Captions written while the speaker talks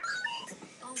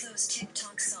those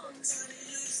TikTok songs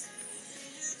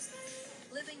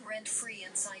living rent-free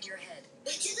inside your head.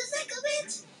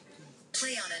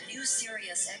 Play on a new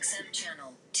SiriusXM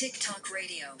channel, TikTok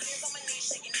Radio.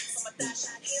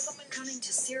 Coming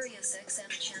to SiriusXM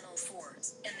Channel 4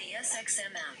 and the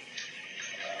SXM app.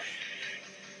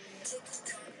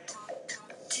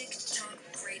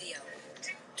 TikTok Radio.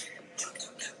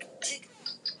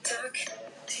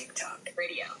 TikTok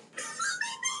Radio.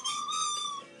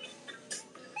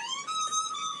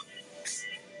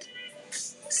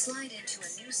 Slide into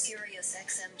a new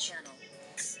SiriusXM channel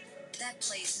that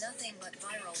plays nothing but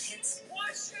viral hits.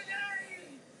 What's your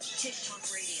name? TikTok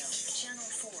Radio, Channel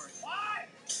 4. What?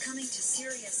 Coming to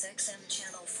SiriusXM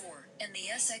Channel 4 and the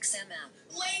SXM app.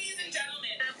 Ladies and gentlemen,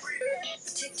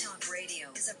 TikTok Radio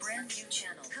is a brand new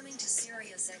channel coming to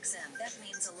SiriusXM. That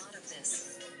means a lot of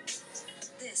this.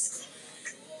 This.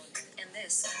 And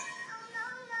this.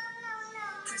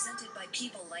 Presented by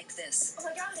people like this. Oh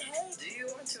my god, hey! Do you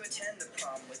want to attend the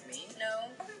prom with me?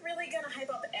 No. Are we really gonna hype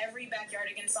up every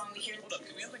Backyardigans song we hear? hold up,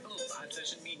 can we have like a little vibe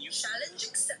session, me and you? Challenge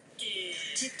accepted.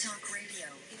 TikTok Radio.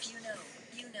 If you know,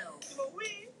 you know.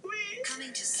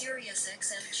 Coming to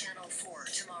SiriusXM Channel 4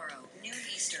 tomorrow, noon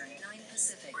Eastern, 9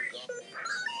 Pacific.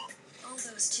 All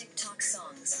those TikTok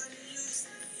songs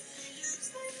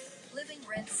living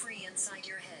rent-free inside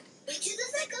your head.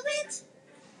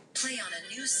 Play on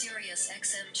a new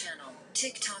SiriusXM channel,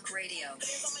 TikTok Radio.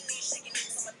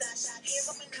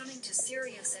 Coming to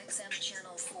SiriusXM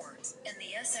Channel 4 and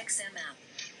the SXM app.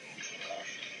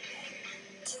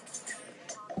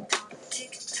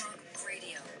 TikTok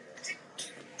Radio.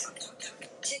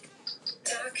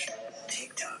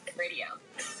 TikTok Radio.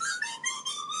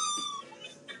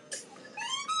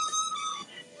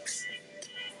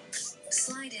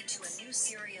 Slide into a new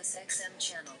SiriusXM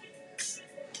channel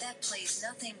that plays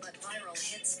nothing but viral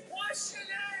hits. What's your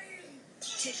name?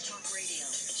 TikTok Radio,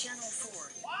 Channel 4.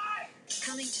 What?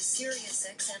 Coming to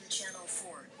SiriusXM Channel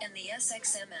 4 and the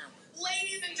SXM app.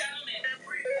 Ladies and gentlemen,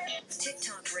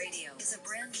 TikTok Radio is a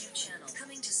brand new channel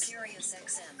coming to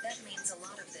SiriusXM. That means a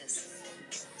lot of this.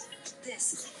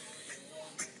 This.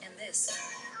 And this.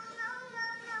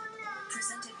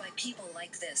 Presented by people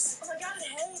like this. Oh my god,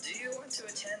 hey! Do you want to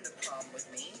attend the prom with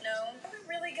me? No. Are we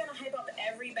really gonna hype up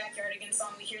every Backyardigans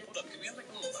song we hear? hold up, can we have like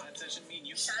a little vibe session, me and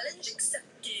you? Challenge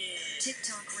accepted.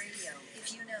 TikTok Radio.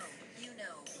 If you know, you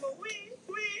know.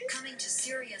 Coming to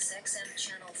SiriusXM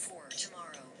Channel 4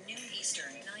 tomorrow, noon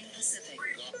Eastern, 9 Pacific.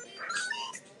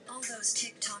 All those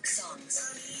TikTok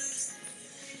songs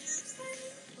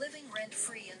living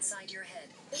rent-free inside your head.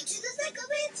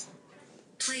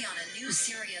 Play on a new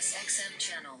SiriusXM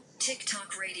channel,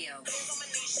 TikTok Radio.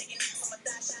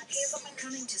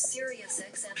 Coming to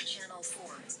SiriusXM Channel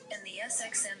 4 and the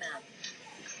SXM app.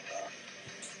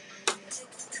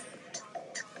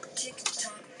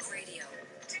 TikTok Radio.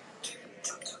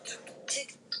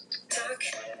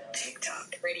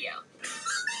 TikTok Radio.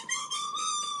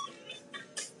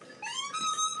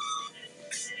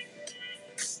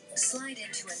 Slide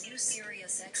into a new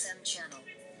SiriusXM channel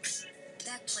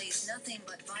that plays nothing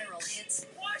but viral hits.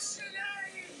 What's your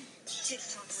name?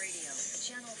 TikTok Radio,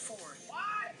 Channel 4.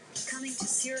 What? Coming to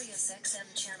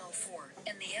SiriusXM Channel 4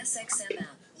 and the SXM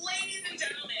app. Ladies and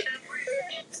gentlemen,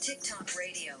 TikTok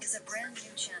Radio is a brand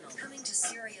new channel coming to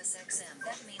SiriusXM.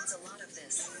 That means a lot of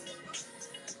this.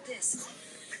 This.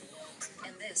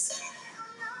 And this.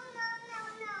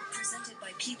 Presented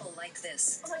by people like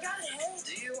this. Oh my god, hey!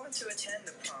 Do you want to attend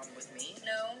the prom with me?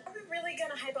 No. Are we really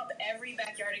gonna hype up every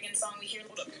Backyardigans song we hear?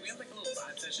 hold up, can we have like a little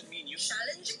vibe session, me and you?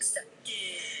 Challenge accepted.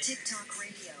 TikTok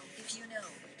Radio. If you know,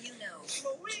 you know.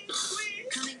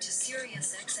 Coming to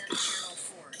SiriusXM Channel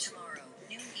 4 tomorrow,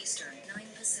 noon Eastern, 9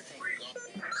 Pacific.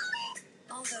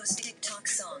 All those TikTok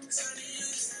songs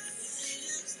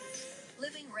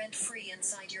living rent-free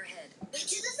inside your head.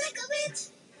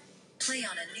 Play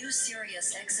on a new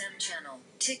SiriusXM channel,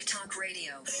 TikTok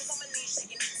Radio.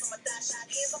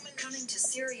 Coming to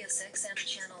SiriusXM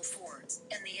Channel 4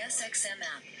 and the SXM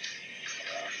app.